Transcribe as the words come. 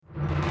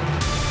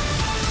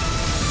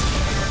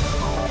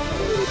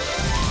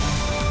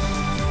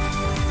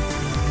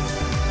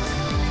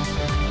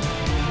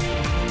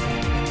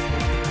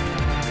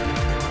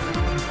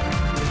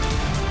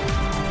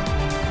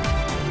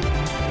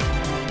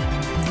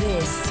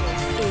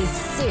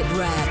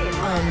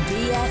SITREP on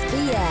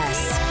BFBS.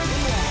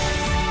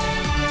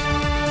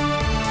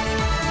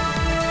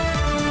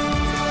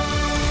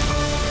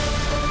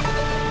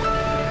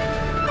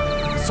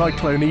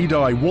 Cyclone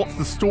Idai, what's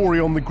the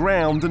story on the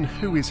ground and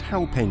who is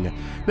helping?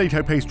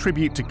 NATO pays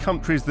tribute to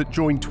countries that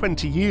joined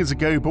 20 years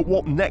ago, but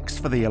what next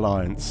for the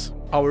alliance?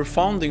 Our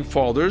founding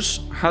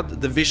fathers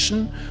had the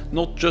vision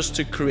not just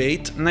to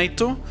create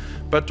NATO,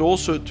 but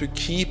also to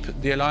keep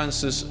the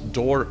alliance's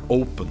door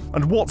open.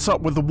 And what's up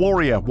with the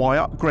Warrior? Why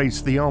upgrades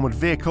to the armoured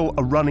vehicle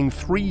are running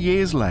 3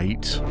 years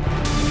late?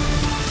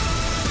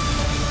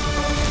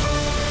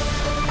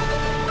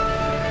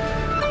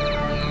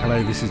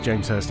 Hello, this is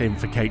James Hurst in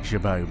for Kate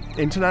Jabot.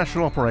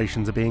 International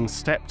operations are being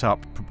stepped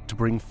up to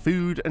bring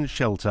food and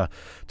shelter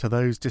to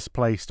those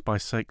displaced by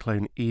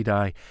Cyclone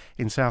Idai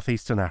in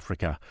southeastern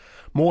Africa.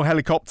 More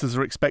helicopters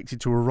are expected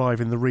to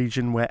arrive in the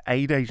region where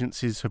aid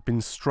agencies have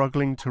been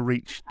struggling to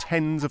reach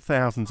tens of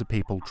thousands of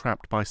people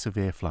trapped by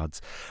severe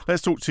floods.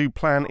 Let's talk to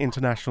Plan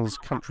International's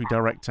country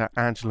director,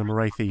 Angela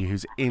Marathi,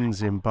 who's in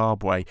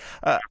Zimbabwe.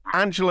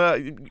 Angela,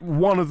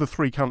 one of the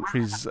three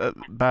countries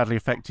badly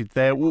affected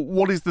there.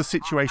 What is the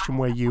situation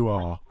where you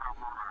are?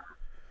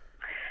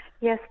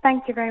 Yes,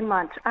 thank you very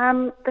much.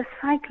 The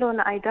cyclone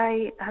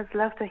Idai has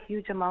left a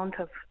huge amount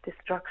of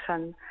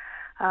destruction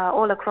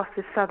all across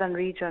the southern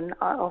region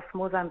of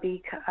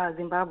Mozambique,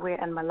 Zimbabwe,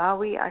 and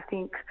Malawi. I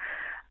think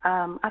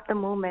at the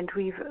moment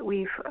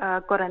we've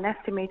got an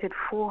estimated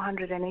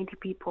 480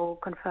 people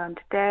confirmed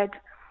dead.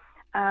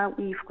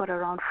 We've got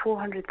around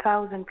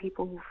 400,000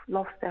 people who've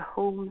lost their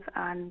homes,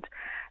 and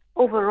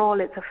overall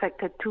it's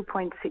affected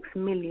 2.6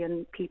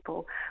 million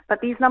people. But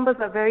these numbers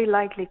are very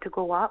likely to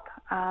go up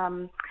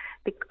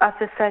as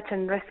the search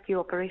and rescue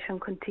operation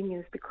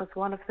continues, because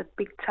one of the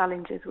big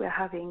challenges we're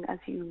having, as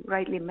you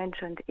rightly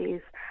mentioned,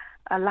 is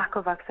a lack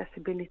of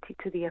accessibility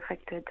to the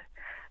affected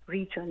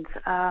regions.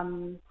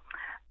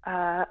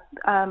 The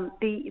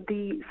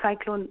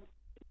cyclone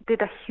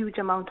did a huge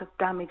amount of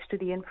damage to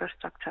the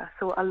infrastructure,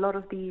 so a lot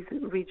of these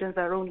regions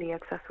are only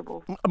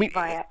accessible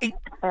via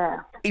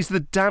air. Is the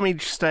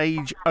damage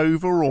stage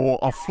over,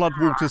 or are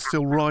floodwaters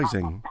still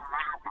rising?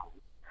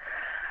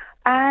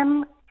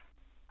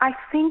 I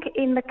think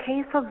in the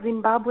case of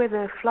Zimbabwe,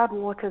 the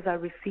floodwaters are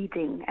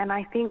receding, and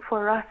I think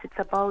for us it's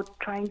about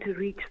trying to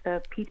reach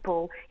the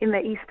people in the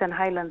eastern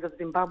highlands of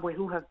Zimbabwe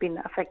who have been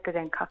affected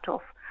and cut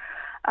off.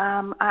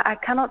 I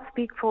cannot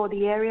speak for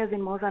the areas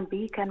in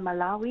Mozambique and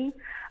Malawi,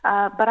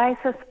 but I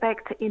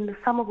suspect in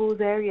some of those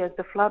areas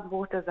the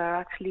floodwaters are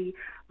actually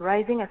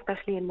rising,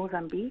 especially in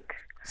Mozambique.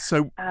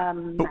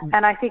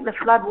 And I think the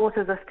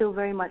floodwaters are still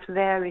very much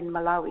there in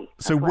Malawi.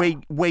 So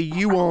where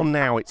you are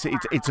now, it's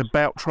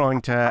about trying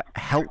to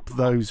help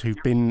those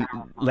who've been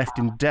left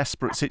in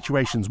desperate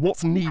situations.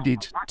 What's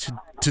needed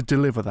to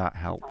deliver that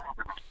help?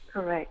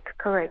 Correct.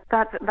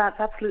 That's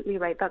absolutely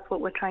right. That's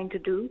what we're trying to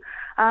do.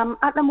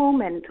 At the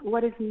moment,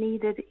 what is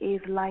needed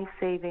is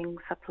life-saving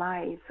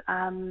supplies,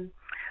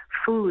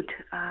 food,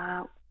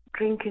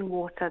 drinking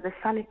water. The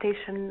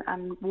sanitation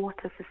and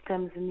water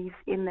systems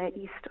in the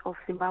east of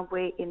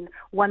Zimbabwe, in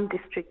one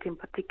district in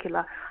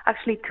particular,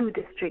 actually two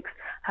districts,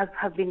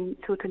 have been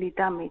totally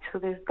damaged. So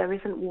there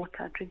isn't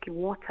water, drinking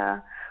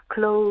water,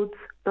 clothes,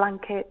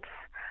 blankets,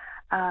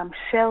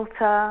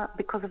 shelter,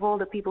 because of all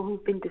the people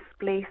who've been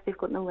displaced. They've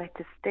got nowhere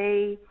to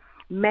stay,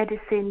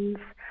 medicines,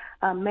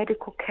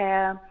 medical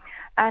care,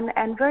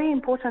 and very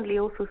importantly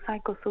also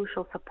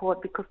psychosocial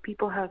support, because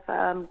people have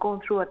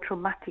gone through a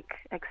traumatic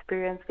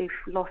experience. They've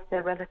lost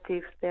their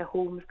relatives, their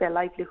homes, their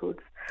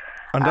livelihoods.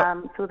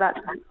 And so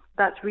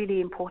that's really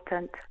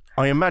important.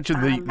 I imagine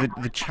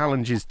the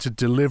challenges to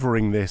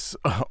delivering this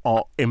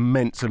are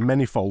immense and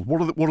manifold.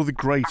 What are the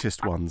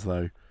greatest ones,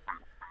 though?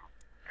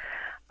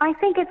 I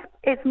think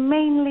it's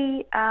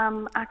mainly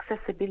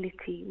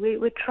accessibility.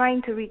 We're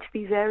trying to reach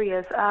these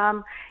areas.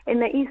 In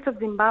the east of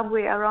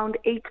Zimbabwe, around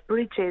 8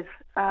 bridges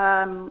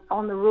on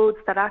the roads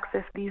that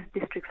access these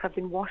districts have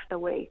been washed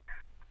away.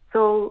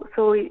 So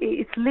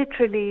it's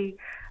literally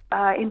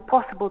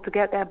impossible to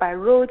get there by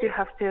road. You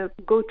have to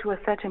go to a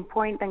certain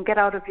point and get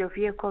out of your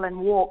vehicle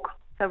and walk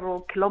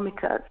several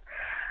kilometers.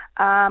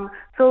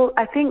 So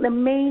I think the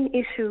main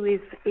issue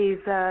is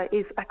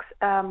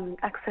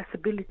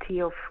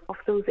accessibility of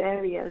those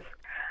areas,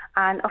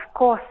 and of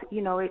course,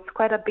 it's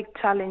quite a big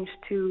challenge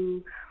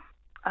to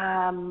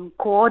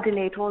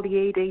coordinate all the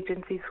aid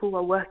agencies who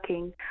are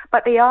working.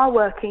 But they are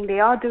working; they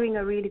are doing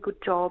a really good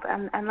job,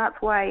 and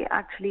that's why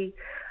actually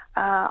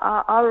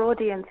our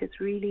audiences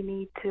really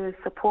need to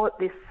support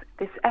this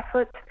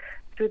effort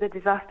through the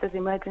Disasters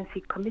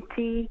Emergency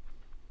Committee.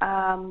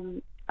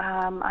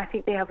 I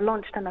think they have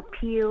launched an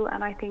appeal,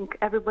 and I think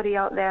everybody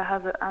out there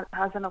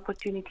has an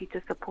opportunity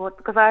to support,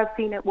 because I've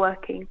seen it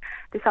working.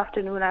 This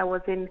afternoon I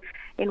was in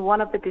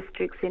one of the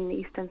districts in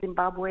eastern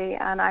Zimbabwe,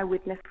 and I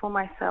witnessed for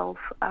myself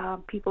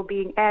people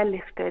being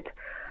airlifted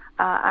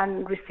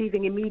and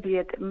receiving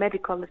immediate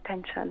medical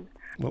attention.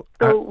 Well,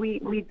 So we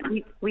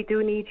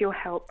do need your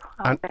help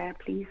out there,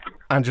 please.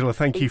 Angela,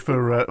 thank you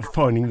for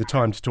finding the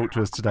time to talk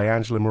to us today.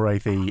 Angela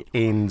Mureithi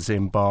in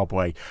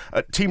Zimbabwe.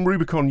 Team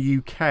Rubicon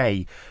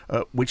UK,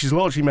 which is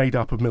largely made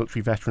up of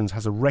military veterans,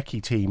 has a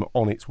recce team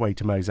on its way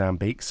to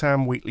Mozambique.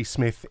 Sam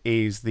Wheatley-Smith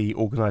is the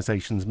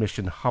organisation's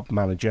mission hub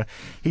manager.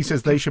 He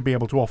says they should be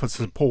able to offer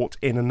support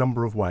in a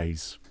number of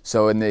ways.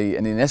 So in the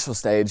initial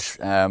stage,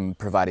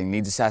 providing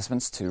needs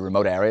assessments to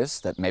remote areas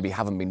that maybe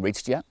haven't been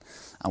reached yet,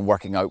 and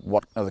working out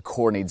what are the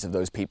core needs of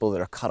those people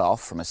that are cut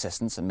off from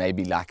assistance and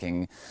maybe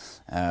lacking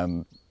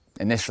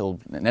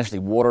initially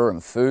water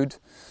and food.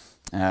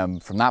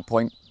 From that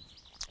point,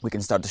 we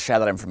can start to share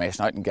that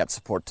information out and get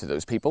support to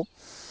those people.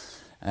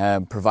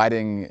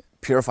 Providing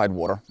purified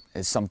water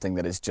is something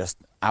that is just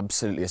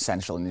absolutely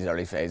essential in these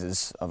early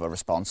phases of a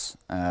response.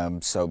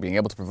 So being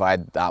able to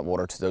provide that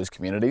water to those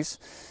communities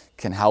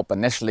can help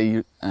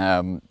initially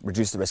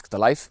reduce the risk to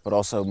life, but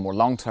also more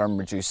long-term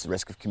reduce the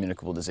risk of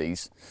communicable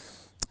disease.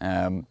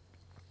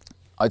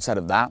 Outside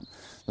of that,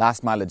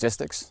 last mile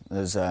logistics.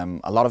 There's a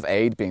lot of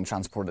aid being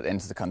transported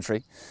into the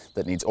country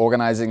that needs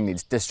organising,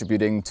 needs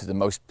distributing to the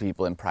most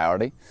people in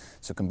priority.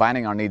 So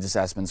combining our needs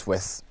assessments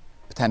with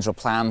potential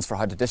plans for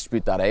how to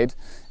distribute that aid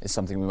is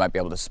something we might be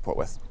able to support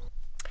with.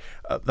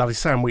 That is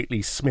Sam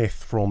Wheatley-Smith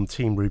from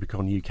Team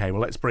Rubicon UK. Well,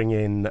 let's bring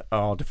in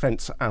our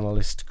defence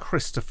analyst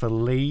Christopher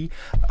Lee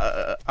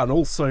and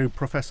also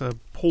Professor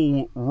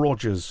Paul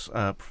Rogers,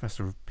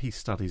 Professor of Peace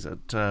Studies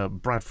at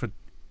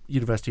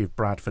University of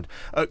Bradford.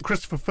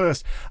 Christopher,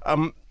 first,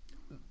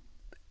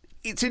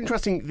 it's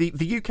interesting,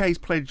 the UK's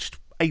pledged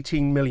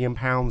 £18 million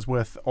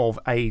worth of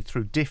aid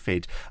through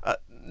DFID.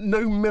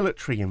 No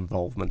military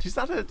involvement. Is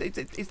that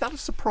a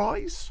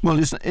surprise? Well,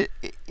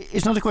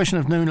 it's not a question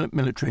of no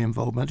military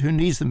involvement. Who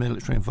needs the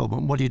military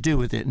involvement? What do you do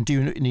with it? And do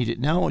you need it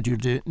now or do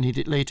you need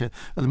it later?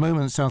 At the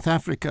moment, South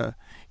Africa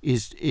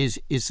is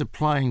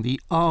supplying the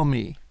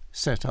army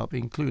setup,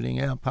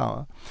 including air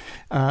power.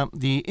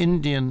 The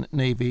Indian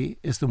Navy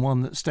is the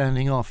one that's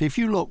standing off. If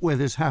you look where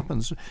this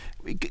happens,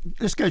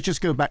 let's just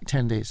go back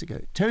 10 days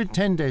ago.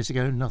 10 days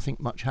ago, nothing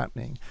much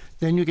happening.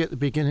 Then you get the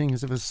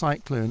beginnings of a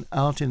cyclone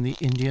out in the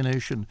Indian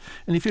Ocean.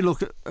 And if you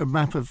look at a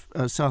map of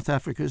South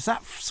Africa, it's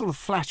that sort of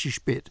flattish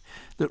bit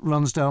that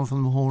runs down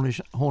from the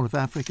Horn of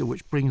Africa,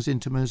 which brings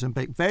into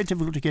Mozambique. Very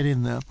difficult to get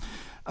in there.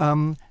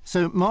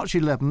 So March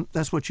 11th,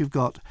 that's what you've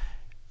got.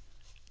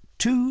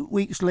 2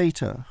 weeks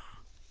later,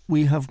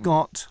 we have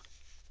got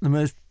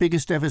the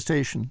biggest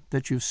devastation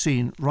that you've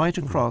seen right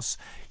across.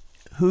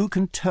 Who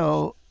can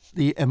tell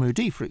the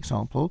MOD, for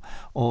example,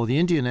 or the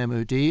Indian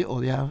MOD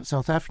or the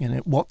South African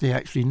what they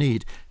actually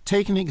need?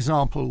 Take an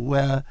example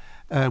where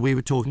we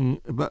were talking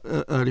about,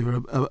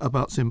 earlier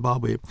about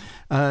Zimbabwe.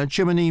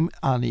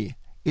 Chimanimani.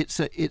 It's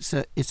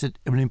an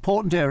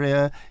important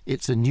area.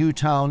 It's a new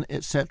town,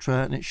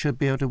 etc., and it should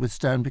be able to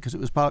withstand because it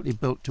was partly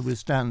built to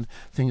withstand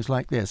things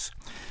like this.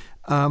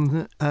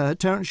 Terence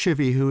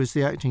Shivy, who is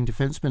the acting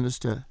defence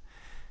minister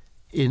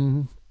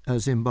in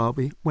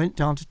Zimbabwe, went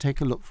down to take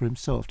a look for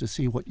himself to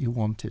see what you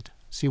wanted,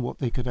 see what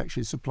they could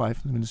actually supply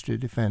from the Ministry of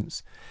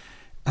Defence.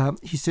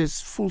 He says,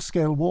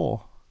 full-scale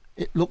war.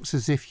 It looks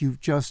as if you've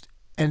just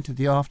entered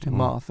the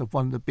aftermath of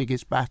one of the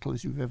biggest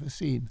battles you've ever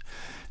seen.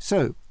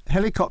 So,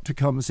 helicopter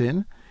comes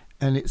in,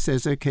 and it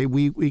says, OK,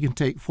 we can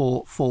take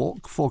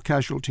four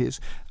casualties,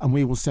 and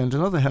we will send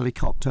another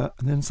helicopter.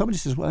 And then somebody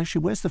says, well,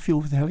 actually, where's the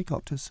fuel for the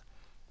helicopters?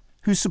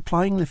 Who's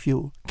supplying the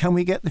fuel? Can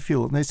we get the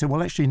fuel? And they say,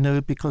 well, actually,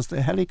 no, because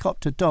the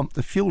helicopter dump,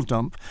 the fuel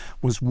dump,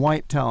 was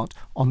wiped out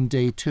on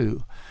day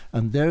 2.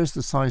 And there's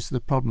the size of the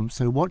problem.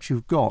 So what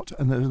you've got,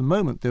 and at the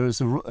moment there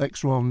is an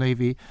ex-Royal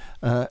Navy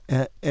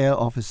air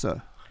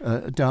officer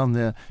down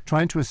there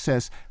trying to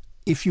assess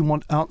if you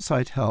want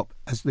outside help,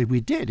 as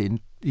we did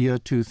in the year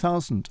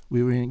 2000.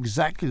 We were in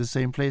exactly the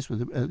same place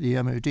with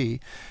the MOD.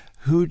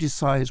 Who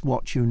decides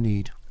what you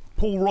need?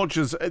 Paul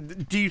Rogers,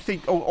 do you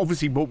think,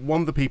 obviously one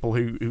of the people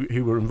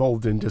who were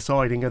involved in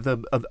deciding are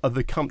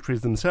the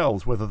countries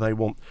themselves whether they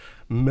want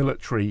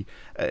military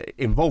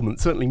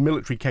involvement? Certainly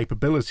military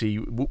capability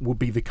would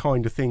be the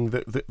kind of thing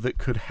that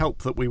could help,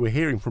 that we were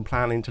hearing from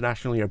Plan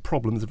International,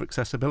 problems of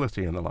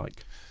accessibility and the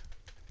like.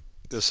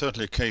 There's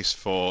certainly a case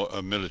for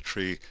a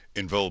military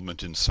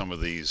involvement in some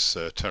of these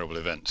terrible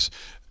events.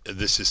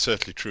 This is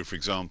certainly true, for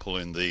example,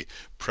 in the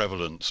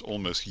prevalence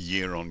almost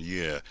year on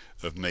year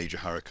of major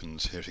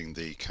hurricanes hitting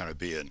the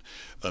Caribbean.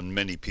 And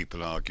many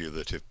people argue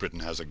that if Britain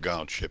has a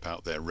guard ship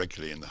out there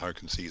regularly in the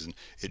hurricane season,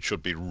 it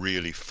should be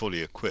really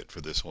fully equipped for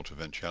this sort of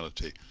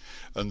eventuality.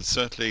 And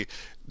certainly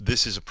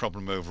this is a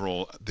problem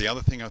overall. The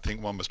other thing I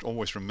think one must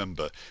always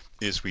remember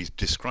is we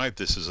describe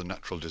this as a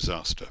natural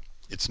disaster.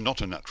 It's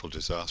not a natural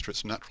disaster,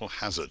 it's a natural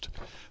hazard.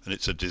 And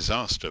it's a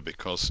disaster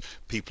because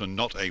people are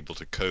not able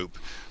to cope,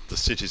 the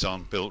cities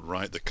aren't built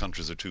right, the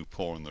countries are too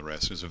poor and the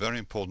rest. It's a very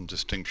important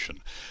distinction.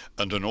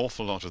 And an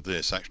awful lot of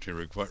this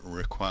actually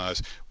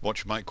requires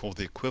what you might call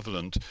the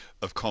equivalent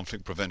of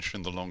conflict prevention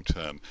in the long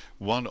term.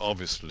 One,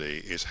 obviously,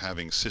 is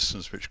having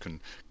systems which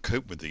can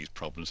cope with these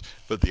problems,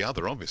 but the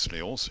other,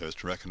 obviously, also is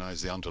to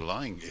recognize the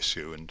underlying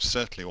issue, and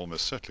certainly,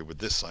 almost certainly with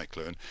this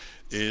cyclone,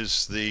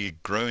 is the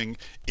growing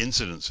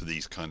incidence of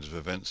these kinds of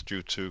events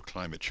due to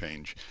climate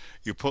change.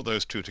 You put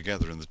those two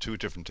together in the two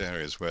different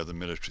areas where the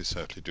military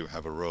certainly do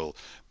have a role.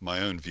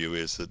 My own view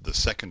is that the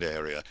second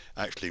area,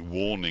 actually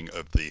warning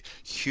of the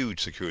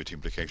huge security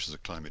implications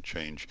of climate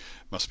change,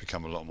 must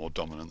become a lot more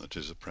dominant than it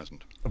is at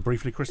present.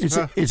 Briefly,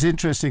 Christopher? It's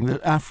interesting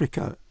that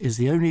Africa is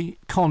the only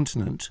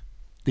continent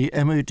the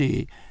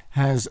MOD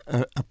has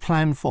a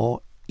plan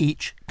for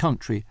each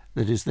country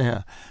that is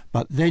there.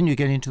 But then you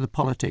get into the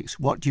politics.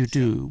 What do you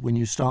do when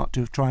you start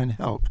to try and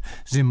help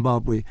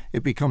Zimbabwe?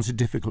 It becomes a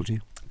difficulty.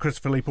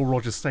 Christopher Lee, Paul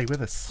Rogers, stay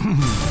with us.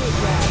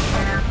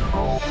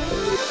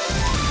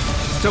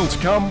 Still to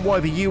come, why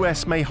the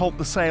US may halt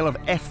the sale of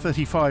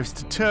F-35s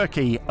to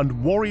Turkey,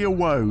 and warrior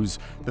woes,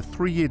 the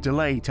 3-year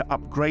delay to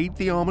upgrade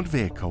the armoured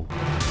vehicle.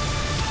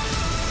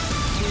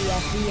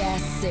 BFBS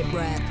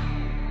SITREP.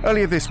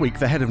 Earlier this week,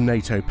 the head of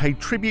NATO paid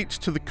tribute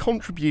to the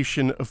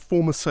contribution of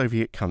former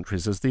Soviet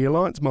countries as the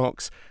alliance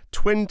marks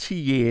 20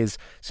 years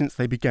since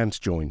they began to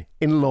join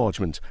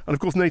enlargement. And of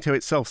course, NATO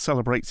itself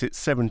celebrates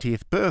its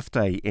 70th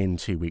birthday in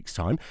 2 weeks'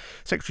 time.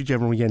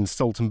 Secretary-General Jens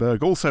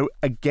Stoltenberg also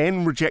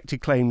again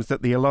rejected claims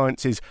that the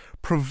alliance is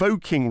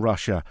provoking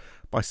Russia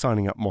by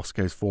signing up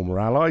Moscow's former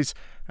allies,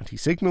 and he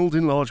signalled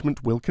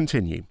enlargement will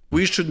continue.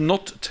 We should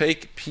not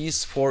take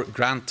peace for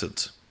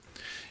granted.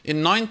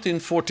 In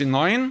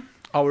 1949,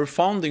 our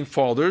founding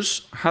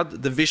fathers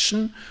had the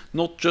vision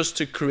not just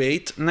to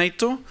create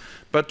NATO,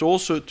 but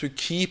also to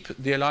keep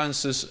the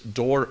alliance's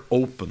door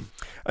open.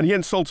 And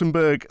Jens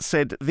Stoltenberg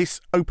said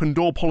this open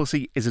door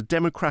policy is a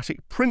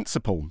democratic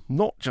principle,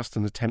 not just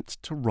an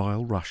attempt to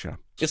rile Russia.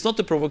 It's not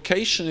a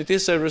provocation, it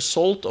is a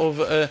result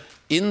of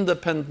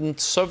independent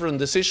sovereign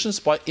decisions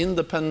by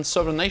independent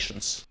sovereign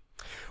nations.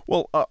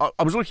 Well,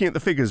 I was looking at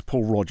the figures,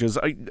 Paul Rogers.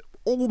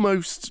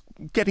 Almost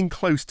getting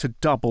close to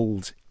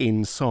doubled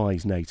in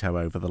size, NATO,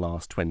 over the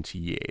last 20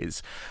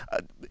 years.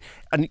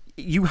 And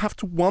you have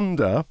to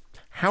wonder,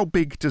 how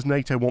big does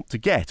NATO want to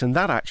get? And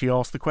that actually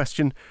asks the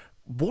question,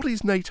 what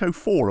is NATO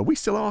for? Are we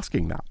still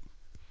asking that?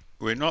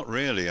 We're not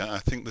really. I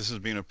think this has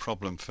been a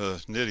problem for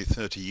nearly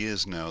 30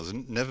 years now. There's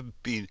never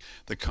been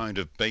the kind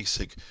of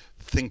basic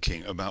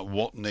thinking about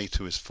what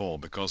NATO is for,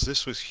 because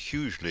this was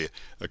hugely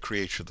a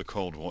creation of the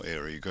Cold War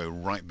era. You go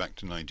right back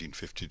to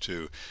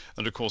 1952.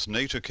 And of course,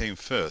 NATO came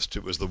first.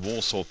 It was the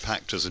Warsaw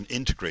Pact as an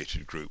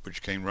integrated group,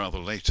 which came rather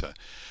later.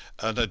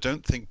 And I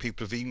don't think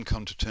people have even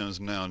come to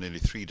terms now, nearly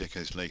 3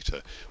 decades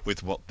later,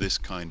 with what this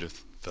kind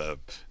of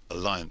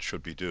alliance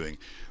should be doing.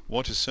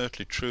 What is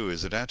certainly true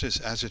is that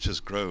as it has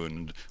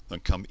grown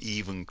and come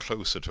even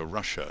closer to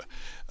Russia,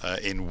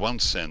 in one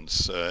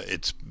sense,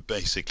 it's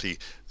basically,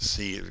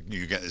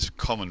 you get this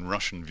common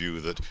Russian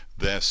view that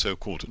their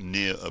so-called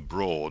near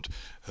abroad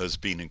has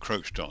been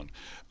encroached on.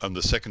 And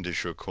the second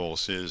issue, of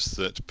course, is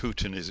that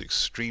Putin is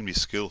extremely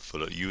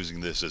skillful at using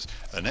this as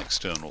an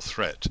external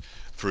threat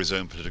for his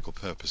own political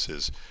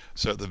purposes.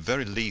 So at the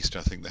very least,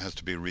 I think there has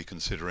to be a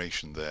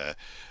reconsideration there.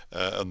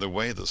 And the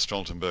way that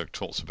Stoltenberg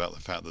talks about the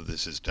fact that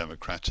this is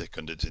democratic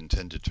and it's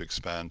intended to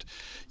expand,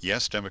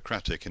 yes,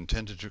 democratic,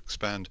 intended to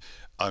expand,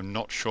 I'm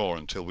not sure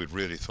until we've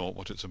really thought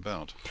what it's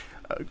about.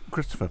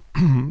 Christopher?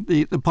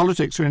 The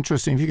politics are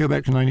interesting. If you go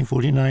back to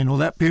 1949 or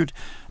that period,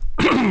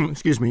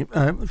 excuse me,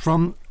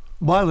 from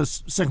while the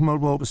Second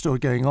World War was still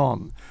going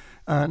on,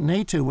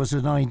 NATO was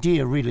an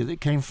idea really that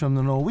came from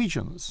the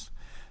Norwegians.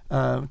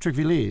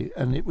 Tocqueville,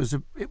 and it was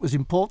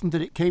important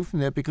that it came from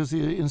there because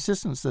the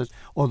insistence that,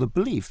 or the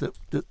belief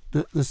that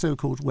the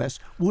so-called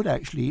West would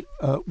actually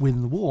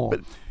win the war.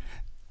 But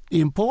the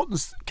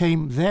importance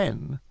came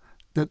then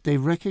that they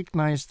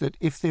recognised that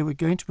if they were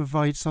going to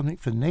provide something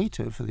for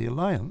NATO, for the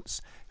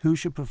alliance, who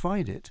should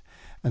provide it?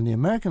 And the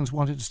Americans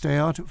wanted to stay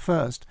out at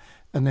first.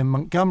 And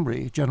then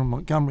General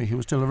Montgomery, who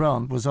was still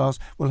around, was asked,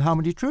 well, how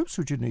many troops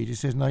would you need? He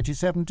says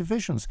 97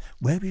 divisions.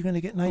 Where were you going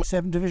to get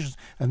 97 divisions?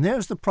 And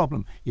there's the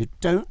problem. You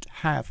don't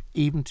have,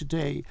 even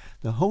today,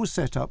 the whole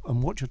setup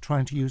and what you're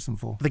trying to use them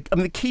for.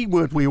 The key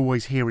word we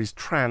always hear is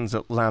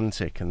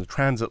transatlantic, and the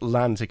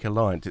transatlantic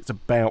alliance. It's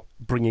about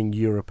bringing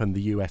Europe and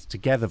the US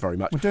together very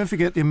much. Well, don't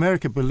forget, the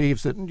America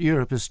believes that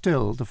Europe is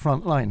still the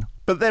front line.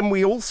 But then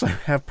we also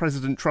have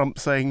President Trump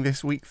saying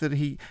this week that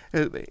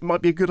it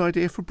might be a good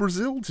idea for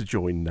Brazil to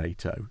join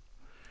NATO.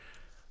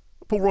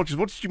 Paul Rogers,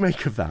 what did you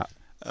make of that?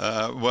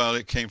 Well,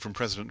 it came from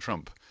President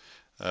Trump.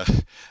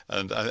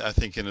 And I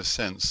think, in a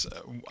sense,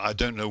 I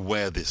don't know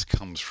where this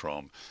comes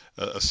from.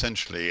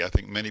 Essentially, I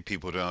think many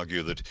people would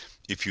argue that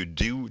if you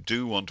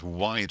do want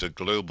wider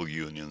global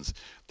unions,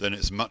 then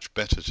it's much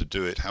better to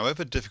do it,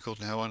 however difficult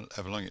and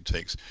however long it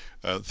takes,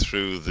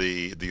 through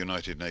the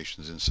United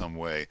Nations in some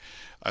way.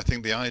 I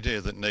think the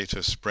idea that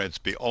NATO spreads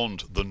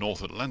beyond the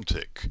North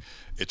Atlantic,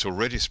 it's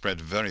already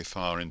spread very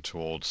far in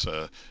towards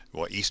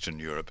Eastern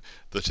Europe,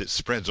 that it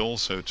spreads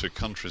also to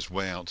countries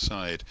way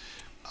outside.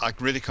 I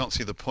really can't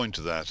see the point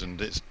of that, and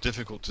it's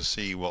difficult to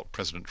see what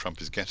President Trump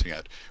is getting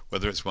at,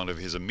 whether it's one of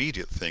his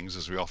immediate things,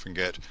 as we often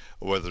get,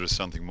 or whether there's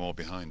something more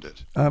behind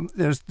it.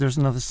 There's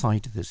another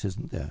side to this,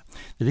 isn't there?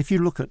 That if you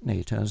look at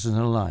NATO as an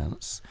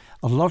alliance,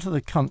 a lot of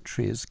the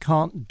countries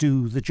can't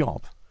do the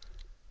job.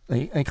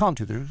 They can't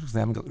do it because they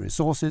haven't got the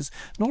resources,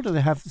 nor do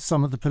they have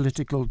some of the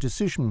political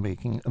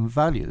decision-making and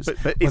values.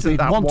 But isn't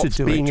that what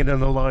being in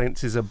an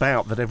alliance is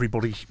about, that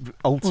everybody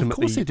ultimately... Well, of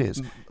course it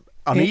is.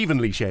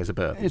 Unevenly shares a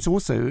burden. It's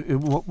also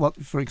what,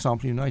 for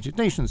example, United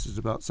Nations is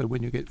about. So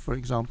when you get, for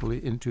example,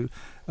 into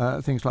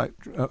things like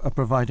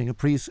providing a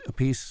peace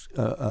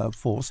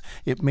force,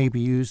 it may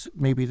be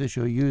that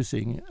you're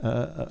using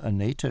a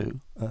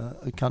NATO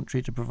a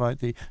country to provide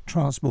the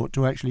transport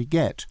to actually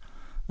get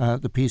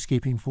the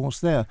peacekeeping force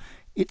there.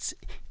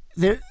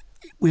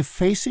 We're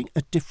facing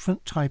a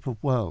different type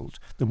of world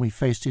than we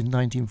faced in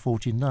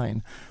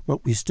 1949,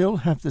 but we still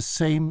have the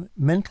same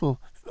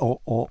mental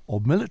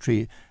or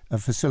military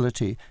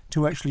facility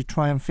to actually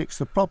try and fix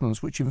the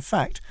problems, which in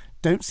fact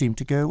don't seem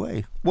to go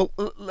away. Well,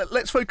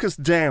 let's focus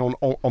down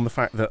on the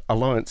fact that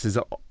alliances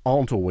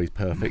aren't always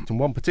perfect, and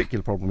one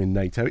particular problem in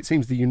NATO, it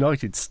seems the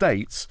United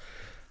States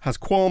has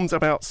qualms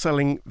about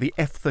selling the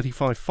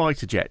F-35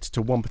 fighter jet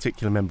to one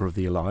particular member of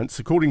the alliance.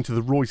 According to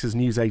the Reuters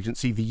news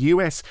agency, the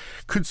US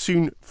could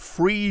soon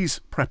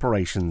freeze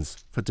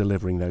preparations for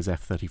delivering those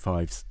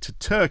F-35s to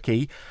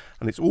Turkey,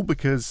 and it's all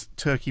because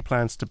Turkey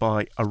plans to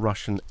buy a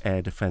Russian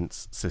air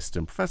defence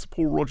system. Professor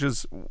Paul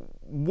Rogers,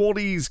 what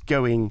is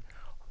going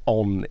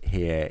on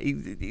here?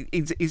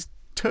 Is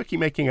Turkey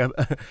making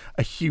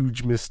a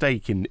huge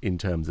mistake in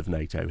terms of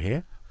NATO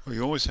here? Well,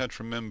 you always had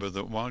to remember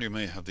that while you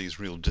may have these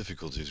real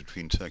difficulties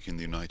between Turkey and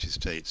the United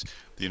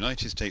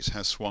States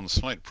has one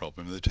slight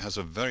problem, that it has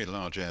a very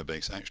large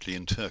airbase actually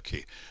in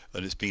Turkey,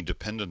 and it's been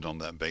dependent on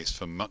that base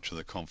for much of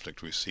the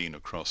conflict we've seen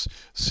across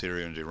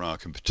Syria and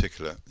Iraq in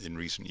particular in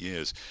recent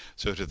years.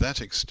 So to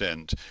that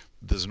extent,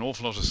 there's an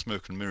awful lot of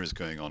smoke and mirrors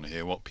going on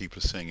here, what people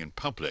are saying in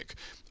public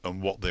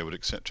and what they would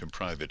accept in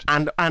private.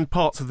 And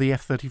parts of the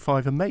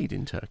F-35 are made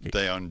in Turkey.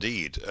 They are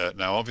indeed.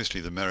 Now,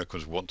 obviously, the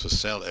Americans want to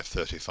sell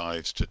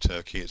F-35s to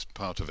Turkey. It's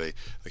part of a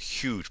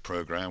huge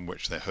program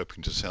which they're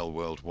hoping to sell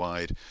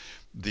worldwide.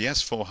 The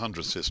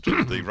S-400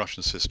 system, the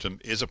Russian system,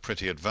 is a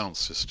pretty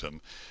advanced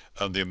system,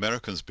 and the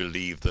Americans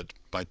believe that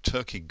by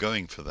Turkey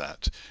going for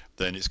that,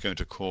 then it's going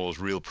to cause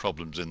real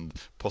problems in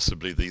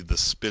possibly the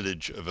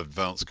spillage of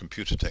advanced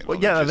computer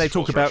technology. Well, yeah, they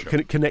talk about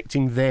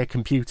connecting their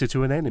computer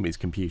to an enemy's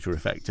computer,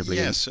 effectively.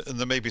 Yes, and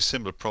there may be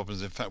similar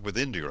problems, in fact, with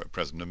India at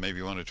present, and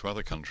maybe one or two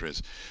other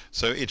countries.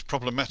 So it's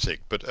problematic,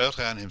 but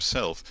Erdogan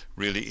himself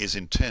really is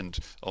intent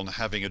on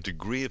having a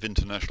degree of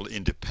international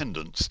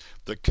independence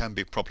that can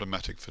be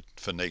problematic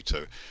for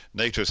NATO.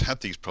 NATO's had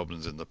these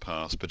problems in the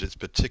past, but it's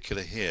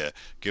particular here,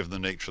 given the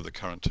nature of the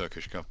current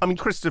Turkish government. I mean,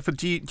 Christopher,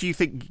 do you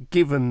think,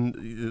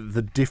 given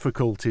the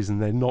difficulties, and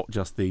they're not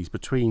just these,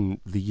 between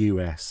the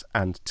US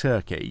and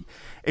Turkey,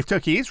 if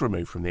Turkey is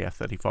removed from the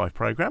F-35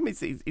 programme,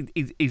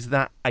 is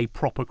that a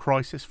proper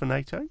crisis for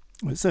NATO?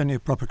 Well, it's certainly a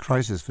proper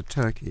crisis for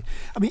Turkey.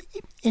 I mean,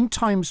 in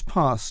times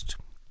past,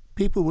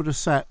 people would have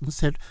sat and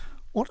said,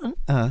 what on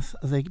earth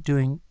are they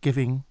doing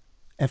giving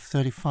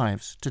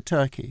F-35s to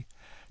Turkey?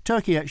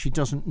 Turkey actually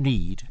doesn't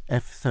need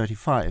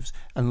F-35s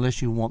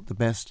unless you want the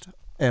best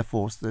air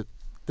force that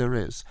there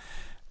is.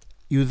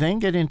 You then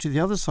get into the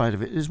other side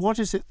of it, is what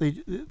is it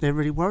they're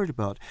really worried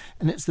about?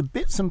 And it's the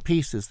bits and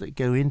pieces that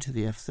go into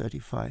the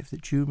F-35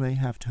 that you may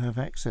have to have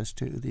access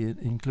to,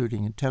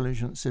 including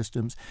intelligence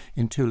systems,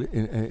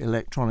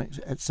 electronics,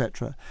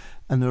 etc.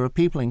 And there are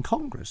people in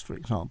Congress, for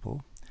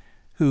example,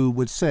 who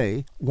would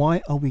say,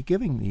 why are we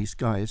giving these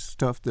guys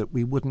stuff that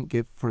we wouldn't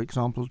give, for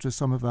example, to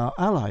some of our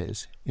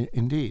allies,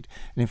 indeed?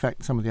 And in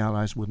fact, some of the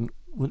allies wouldn't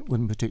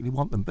particularly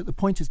want them. But the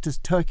point is, does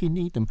Turkey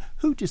need them?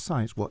 Who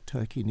decides what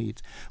Turkey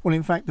needs? Well,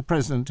 in fact, the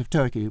president of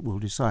Turkey will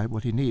decide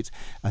what he needs.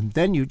 And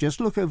then you just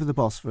look over the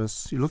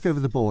Bosphorus, you look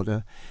over the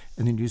border,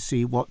 and then you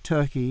see what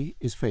Turkey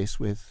is faced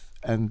with.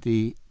 And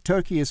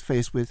Turkey is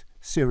faced with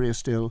Syria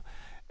still,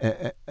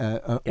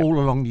 all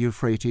along the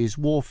Euphrates,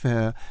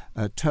 warfare,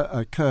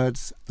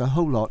 Kurds, the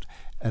whole lot.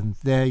 And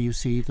there you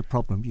see the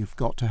problem. You've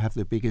got to have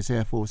the biggest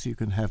air force you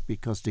can have,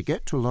 because to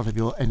get to a lot of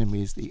your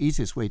enemies, the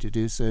easiest way to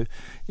do so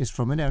is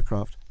from an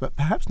aircraft, but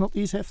perhaps not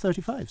these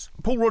F-35s.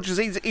 Paul Rogers,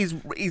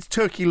 is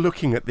Turkey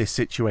looking at this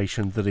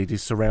situation that it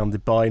is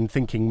surrounded by and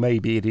thinking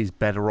maybe it is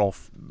better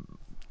off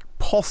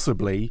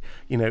possibly,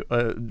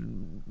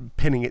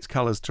 pinning its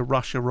colours to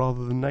Russia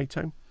rather than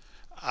NATO?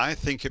 I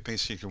think it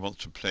basically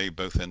wants to play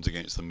both ends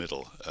against the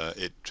middle.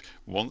 It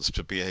wants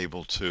to be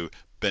able to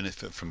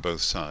benefit from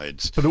both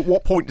sides. But at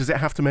what point does it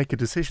have to make a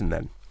decision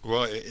then?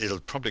 Well,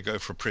 it'll probably go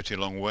for a pretty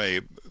long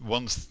way.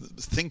 One's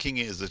thinking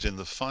is that in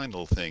the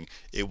final thing,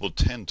 it will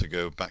tend to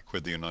go back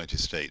with the United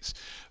States.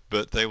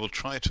 But they will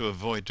try to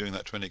avoid doing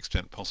that to any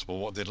extent possible.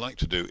 What they'd like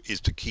to do is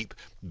to keep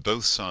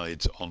both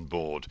sides on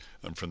board.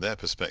 And from their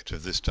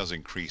perspective, this does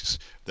increase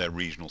their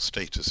regional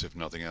status, if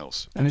nothing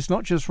else. And it's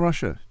not just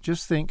Russia.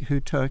 Just think who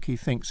Turkey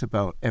thinks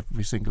about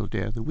every single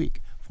day of the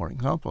week. For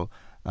example,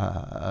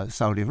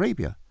 Saudi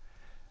Arabia.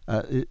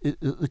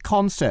 The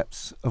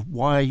concepts of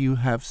why you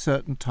have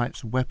certain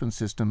types of weapon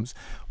systems,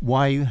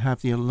 why you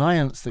have the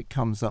alliance that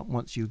comes up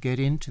once you get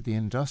into the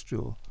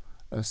industrial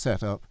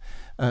setup,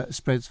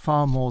 spreads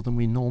far more than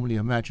we normally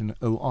imagine.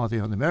 Oh, are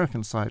they on the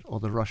American side or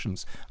the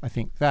Russians? I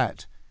think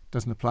that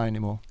doesn't apply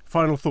anymore.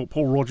 Final thought,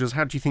 Paul Rogers,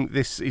 how do you think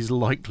this is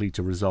likely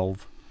to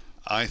resolve?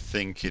 I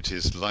think it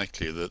is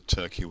likely that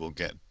Turkey will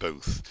get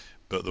both,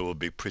 but there will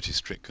be pretty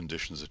strict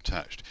conditions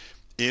attached.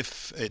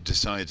 If it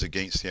decides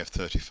against the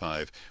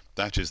F-35,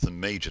 that is the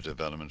major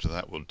development, and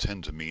that will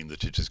tend to mean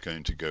that it is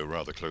going to go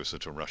rather closer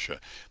to Russia.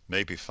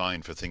 Maybe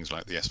fine for things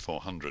like the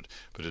S-400,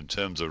 but in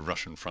terms of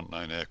Russian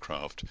frontline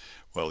aircraft,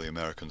 well, the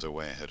Americans are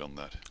way ahead on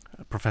that.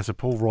 Professor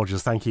Paul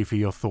Rogers, thank you for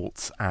your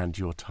thoughts and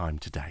your time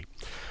today.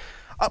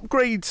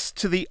 Upgrades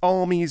to the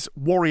Army's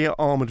Warrior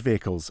armoured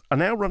vehicles are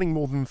now running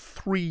more than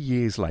 3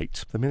 years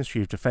late. The Ministry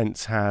of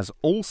Defence has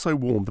also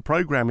warned the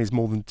programme is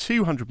more than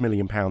 £200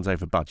 million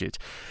over budget.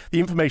 The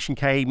information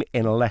came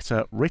in a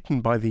letter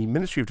written by the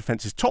Ministry of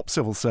Defence's top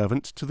civil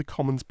servant to the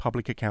Commons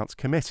Public Accounts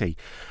Committee.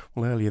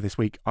 Well, earlier this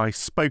week I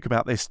spoke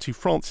about this to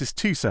Francis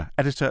Tusa,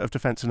 editor of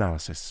Defence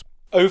Analysis.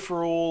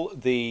 Overall,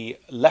 the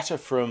letter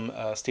from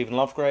Stephen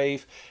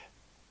Lovegrave,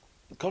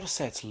 got to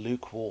say it's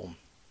lukewarm.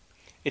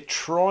 It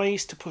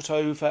tries to put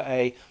over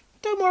a,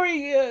 don't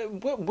worry,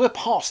 we're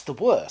past the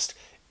worst.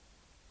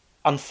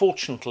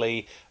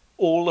 Unfortunately,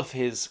 all of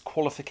his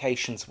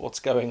qualifications of what's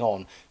going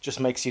on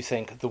just makes you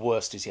think the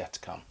worst is yet to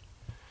come.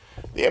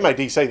 The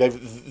MOD say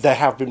there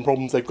have been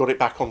problems, they've got it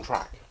back on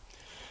track.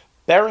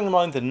 Bearing in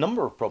mind the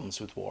number of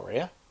problems with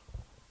Warrior,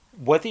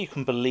 whether you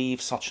can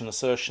believe such an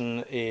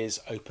assertion is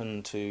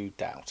open to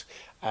doubt.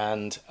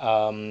 And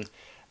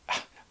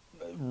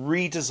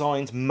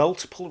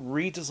multiple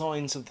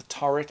redesigns of the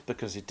turret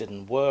because it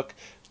didn't work,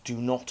 do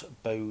not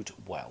bode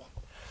well.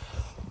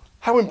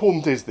 How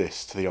important is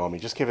this to the Army?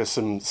 Just give us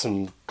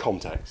some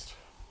context.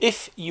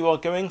 If you are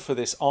going for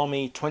this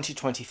Army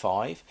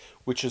 2025,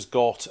 which has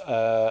got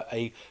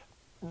a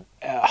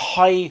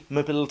high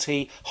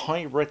mobility,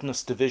 high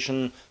readiness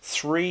division,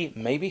 3,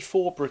 maybe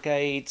 4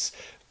 brigades,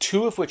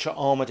 2 of which are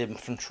armoured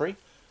infantry,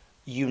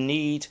 you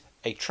need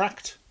a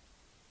tracked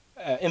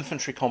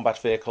infantry combat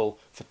vehicle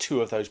for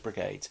 2 of those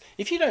brigades.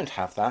 If you don't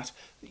have that,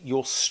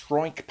 your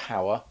strike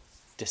power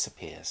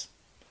disappears.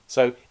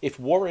 So if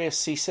Warrior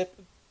CSIP,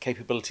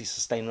 Capability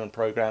Sustainment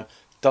Programme,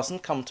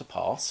 doesn't come to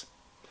pass,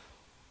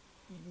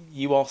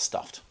 you are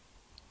stuffed.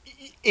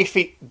 If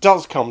it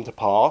does come to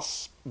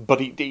pass,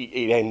 but it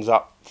ends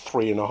up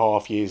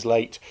 3.5 years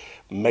late,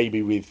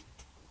 maybe with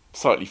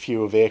slightly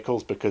fewer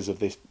vehicles because of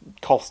this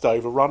cost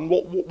overrun,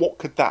 what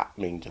could that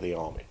mean to the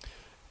Army?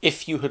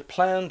 If you had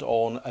planned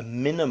on a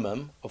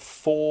minimum of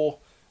 4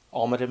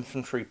 armoured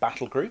infantry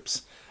battle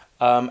groups,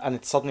 and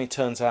it suddenly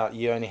turns out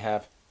you only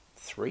have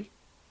 3,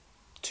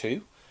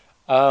 2,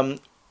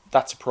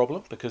 that's a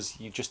problem because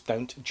you just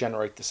don't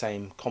generate the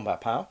same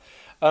combat power.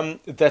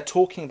 They're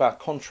talking about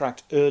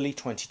contract early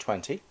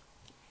 2020.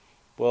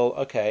 Well,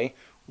 okay,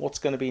 what's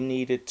going to be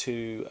needed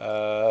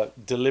to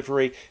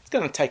delivery? It's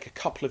going to take a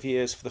couple of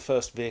years for the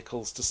first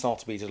vehicles to start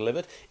to be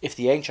delivered. If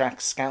the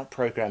Ajax Scout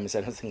program is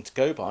anything to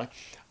go by,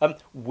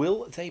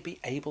 will they be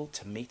able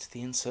to meet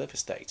the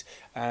in-service date?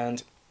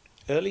 And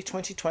early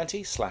 2020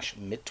 /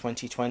 mid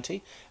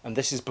 2020, and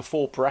this is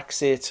before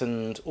Brexit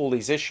and all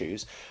these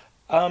issues,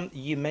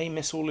 you may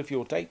miss all of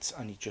your dates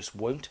and you just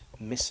won't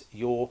miss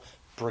your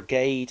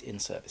brigade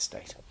in-service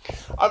date.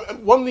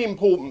 One of the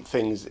important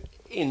things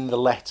in the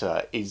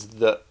letter is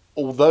that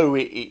although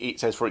it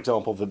says, for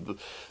example, the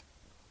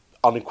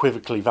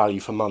unequivocally value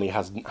for money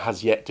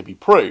has yet to be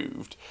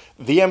proved,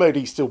 the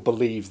MOD still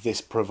believes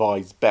this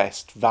provides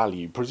best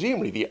value.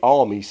 Presumably the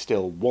Army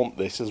still want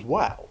this as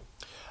well.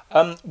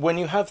 When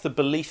you have the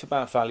belief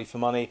about value for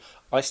money,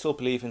 I still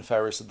believe in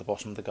fairies at the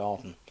bottom of the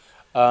garden.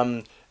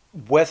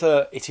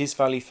 Whether it is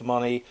value for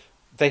money,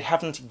 they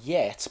haven't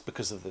yet,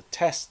 because of the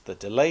tests, the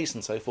delays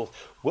and so forth,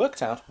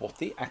 worked out what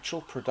the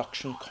actual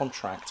production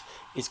contract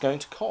is going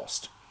to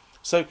cost.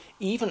 So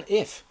even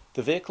if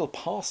the vehicle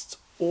passed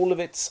all of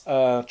its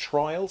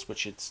trials,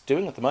 which it's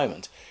doing at the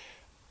moment,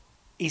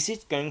 is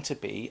it going to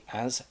be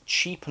as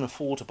cheap and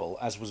affordable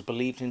as was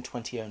believed in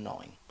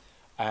 2009?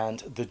 And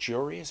the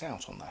jury is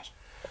out on that.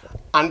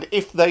 And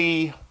if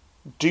they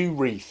do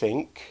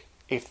rethink,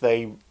 if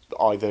they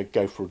either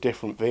go for a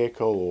different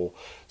vehicle or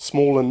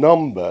smaller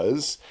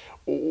numbers,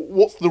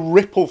 what's the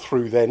ripple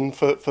through then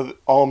for the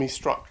Army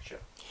structure?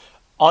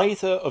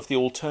 Either of the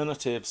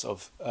alternatives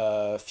of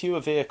fewer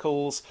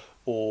vehicles,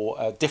 or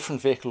a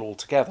different vehicle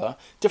altogether.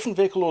 Different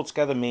vehicle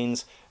altogether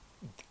means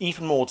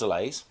even more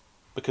delays,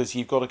 because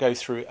you've got to go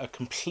through a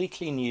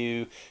completely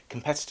new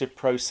competitive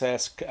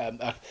process,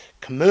 a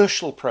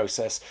commercial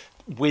process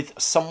with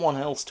someone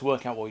else to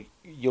work out what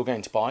you're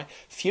going to buy.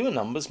 Fewer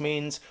numbers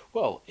means,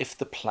 well, if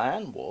the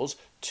plan was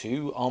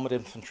 2 armoured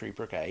infantry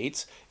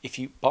brigades, if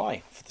you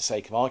buy, for the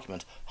sake of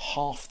argument,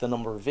 half the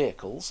number of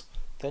vehicles,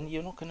 then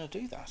you're not going to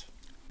do that.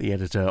 The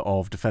editor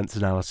of Defence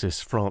Analysis,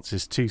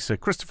 Francis Tusa.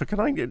 Christopher, can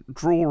I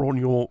draw on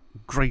your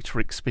greater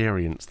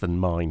experience than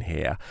mine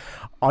here?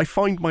 I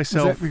find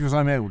myself... Is that because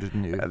I'm older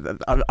than you?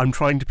 I'm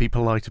trying to be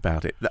polite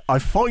about it. I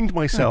find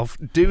myself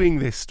doing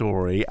this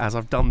story, as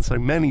I've done so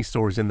many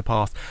stories in the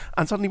past,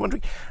 and suddenly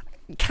wondering,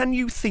 can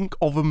you think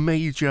of a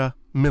major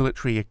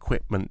military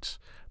equipment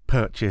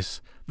purchase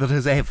that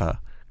has ever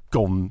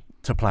gone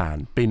to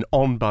plan, been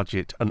on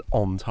budget and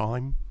on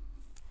time?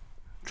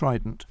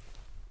 Trident.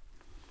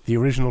 The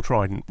original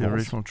Trident was? The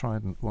original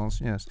Trident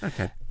was, yes.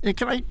 Okay.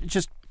 Can I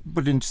just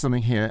put into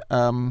something here?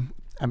 I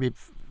mean,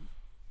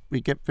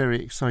 we get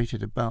very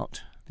excited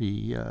about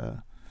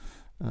the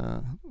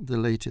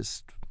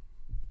latest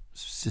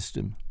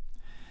system,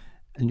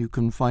 and you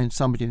can find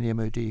somebody in the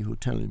MOD who'll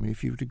tell you,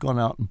 if you'd have gone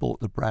out and bought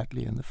the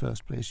Bradley in the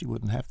first place, you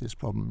wouldn't have this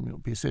problem. It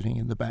would be sitting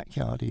in the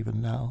backyard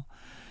even now.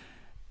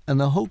 And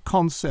the whole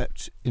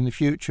concept in the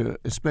future,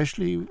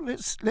 especially,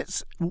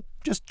 let's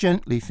just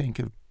gently think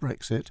of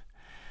Brexit,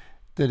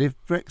 that if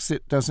Brexit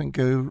doesn't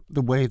go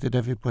the way that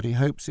everybody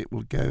hopes it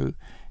will go,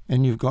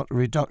 and you've got a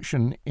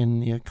reduction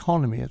in the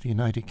economy of the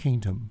United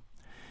Kingdom,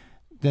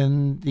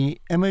 then the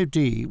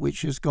MOD,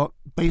 which has got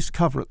base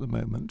cover at the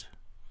moment,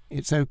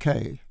 it's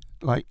okay,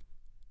 like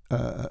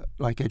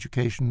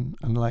education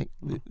and like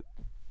the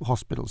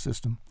hospital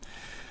system.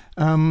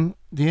 The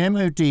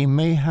MOD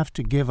may have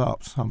to give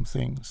up some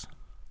things.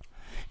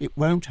 It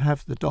won't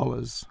have the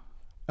dollars,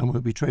 and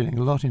we'll be trading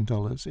a lot in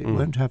dollars. It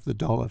won't have the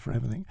dollar for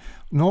everything,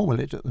 nor will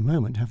it at the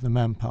moment have the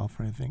manpower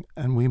for everything.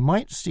 And we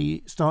might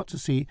start to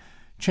see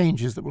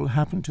changes that will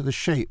happen to the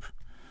shape.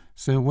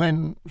 So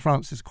when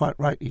Francis quite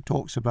rightly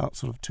talks about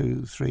sort of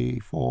 2, 3,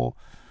 4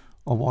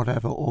 or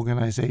whatever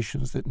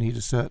organisations that need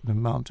a certain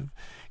amount of,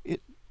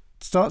 it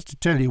starts to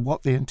tell you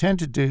what they intend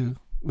to do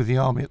with the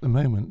army at the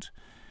moment,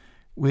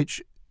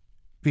 which,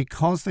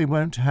 because they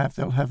won't have,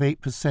 they'll have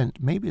 8%,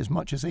 maybe as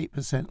much as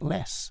 8%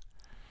 less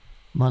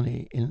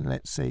money in,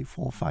 let's say,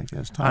 4 or 5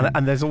 years' time.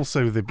 And there's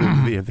also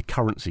the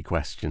currency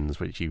questions,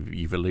 which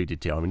you've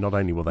alluded to. I mean, not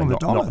only will they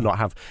not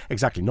have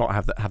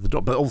the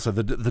dollar, but also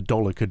the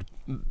dollar could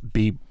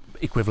be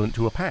equivalent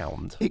to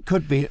 £1. It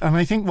could be, and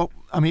I think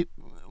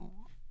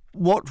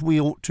what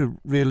we ought to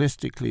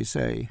realistically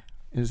say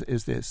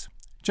is this: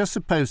 just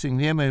supposing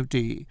the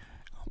MOD,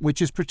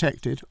 which is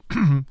protected,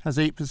 has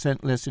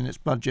 8% less in its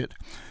budget,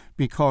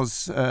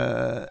 because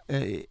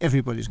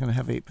everybody's going to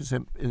have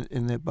 8%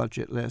 in their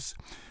budget less.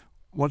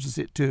 What does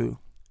it do?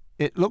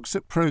 It looks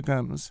at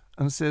programs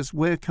and says,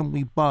 where can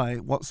we buy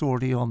what's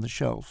already on the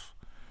shelf?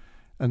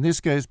 And this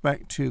goes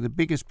back to the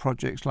biggest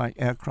projects like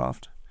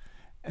aircraft,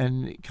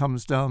 and it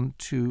comes down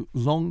to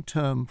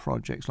long-term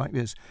projects like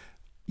this.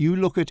 You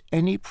look at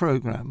any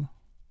program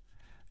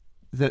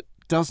that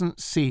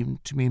doesn't seem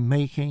to be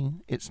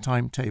making its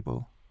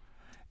timetable,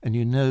 and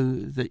you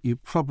know that you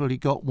probably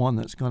got one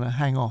that's going to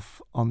hang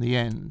off on the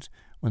end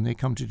when they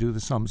come to do the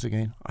sums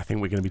again. I think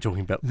we're going to be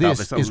talking about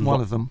this is one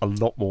of them. A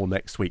lot more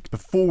next week.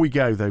 Before we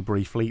go, though,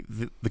 briefly,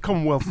 the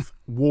Commonwealth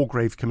War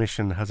Graves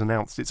Commission has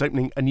announced it's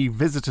opening a new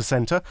visitor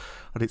centre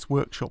at its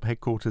workshop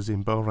headquarters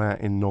in Beaurain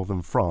in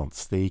northern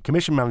France. The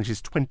Commission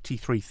manages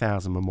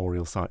 23,000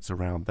 memorial sites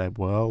around their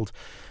world,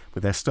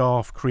 with their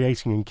staff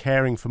creating and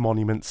caring for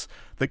monuments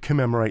that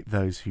commemorate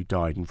those who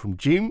died. And from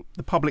June,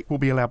 the public will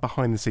be allowed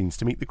behind the scenes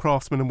to meet the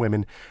craftsmen and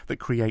women that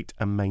create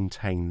and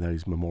maintain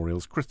those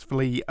memorials. Christopher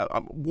Lee,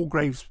 War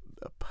Graves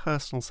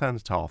personal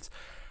cenotaphs,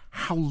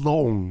 how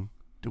long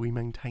do we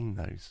maintain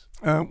those?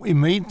 We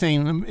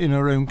maintain them in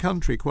our own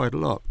country quite a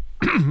lot.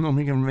 And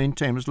we can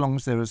maintain them as long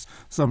as there is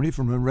somebody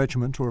from a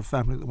regiment or a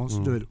family that wants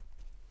to do it.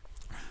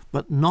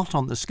 But not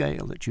on the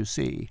scale that you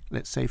see,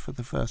 let's say, for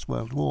the First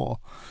World War,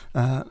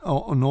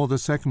 nor the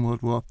Second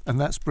World War, and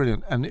that's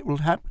brilliant. And it will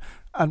happen.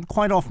 And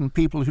quite often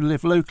people who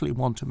live locally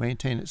want to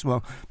maintain it as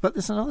well. But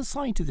there's another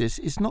side to this.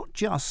 It's not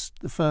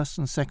just the First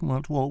and Second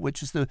World War,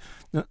 which is the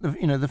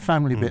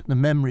family bit, the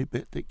memory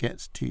bit that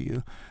gets to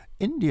you.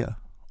 India,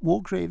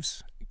 War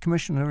Graves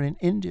Commissioner in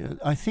India,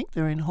 I think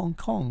they're in Hong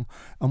Kong.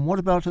 And what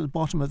about at the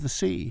bottom of the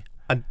sea?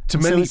 And so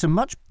it's a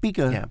much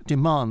bigger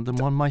demand than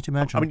one might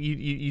imagine. I mean,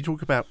 you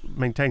talk about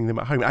maintaining them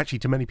at home. Actually,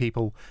 to many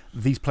people,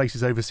 these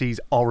places overseas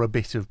are a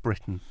bit of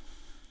Britain.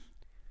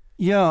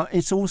 Yeah,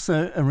 it's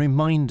also a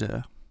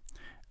reminder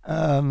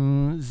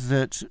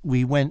that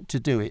we went to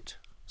do it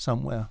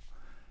somewhere.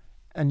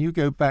 And you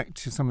go back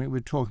to something we were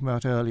talking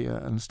about earlier,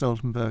 and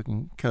Stoltenberg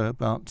and co.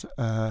 about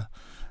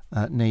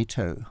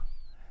NATO.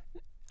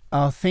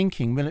 Our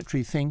thinking,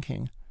 military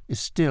thinking, is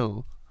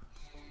still,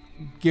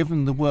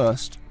 given the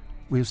worst,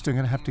 we're still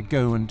going to have to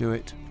go and do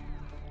it.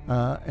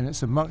 and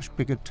it's a much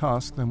bigger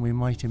task than we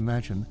might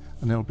imagine,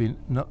 and there'll be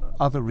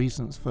other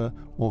reasons for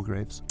war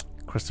graves.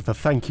 Christopher,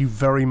 thank you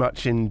very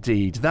much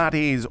indeed. That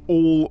is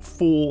all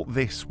for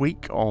this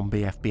week on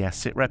BFBS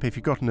SITREP. If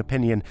you've got an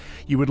opinion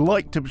you would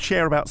like to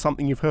share about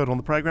something you've heard on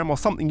the programme or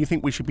something you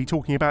think we should be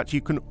talking about, you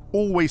can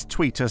always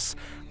tweet us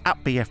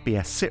at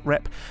BFBS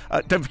SITREP.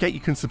 Don't forget you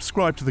can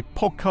subscribe to the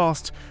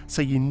podcast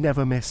so you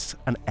never miss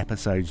an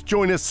episode.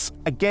 Join us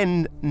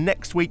again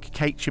next week.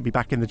 Kate should be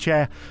back in the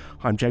chair.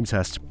 I'm James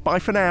Hurst. Bye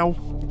for now.